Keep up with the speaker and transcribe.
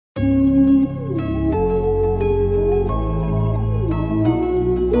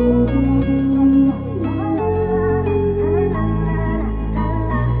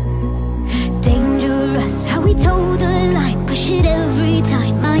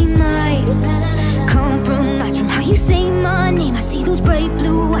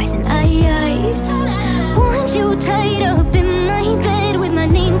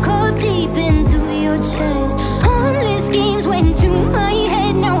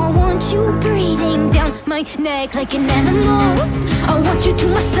my neck like an animal. I want you to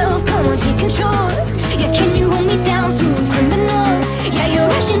myself, come on, take control. Yeah, can you hold me down, smooth criminal? Yeah, you're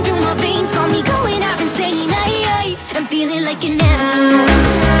rushing through my veins, got me going out insane. I'm feeling like an animal.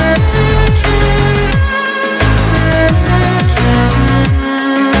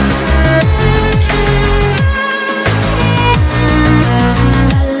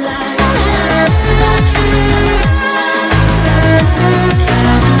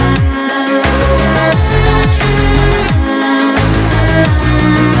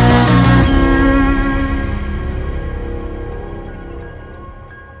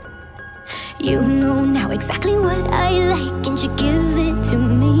 You know now exactly what I like, and you give it to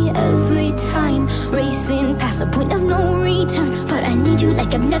me every time. Racing past the point of no return, but I need you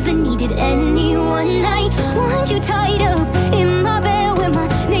like I've never needed anyone. I want you tied up in my bed with my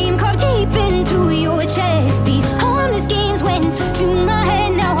name carved deep into your chest. These harmless games went to my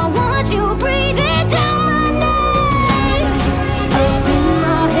head, now I want you breathing down my neck. Up in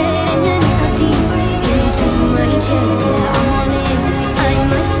my head and then it's carved deep into my chest. Yeah, I'm all in, I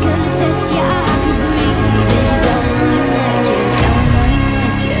must confess, yeah, I have you breathing down my neck, yeah, down my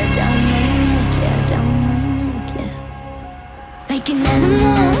neck, yeah, down my neck, yeah, down my neck, yeah. Like an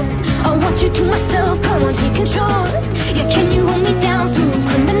animal, I want you to myself, come on, take control. Yeah, can you hold me down, smooth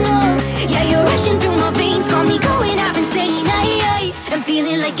criminal? Yeah, you're rushing through my veins, got me going out insane. I'm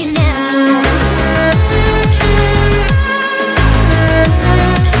feeling like an animal.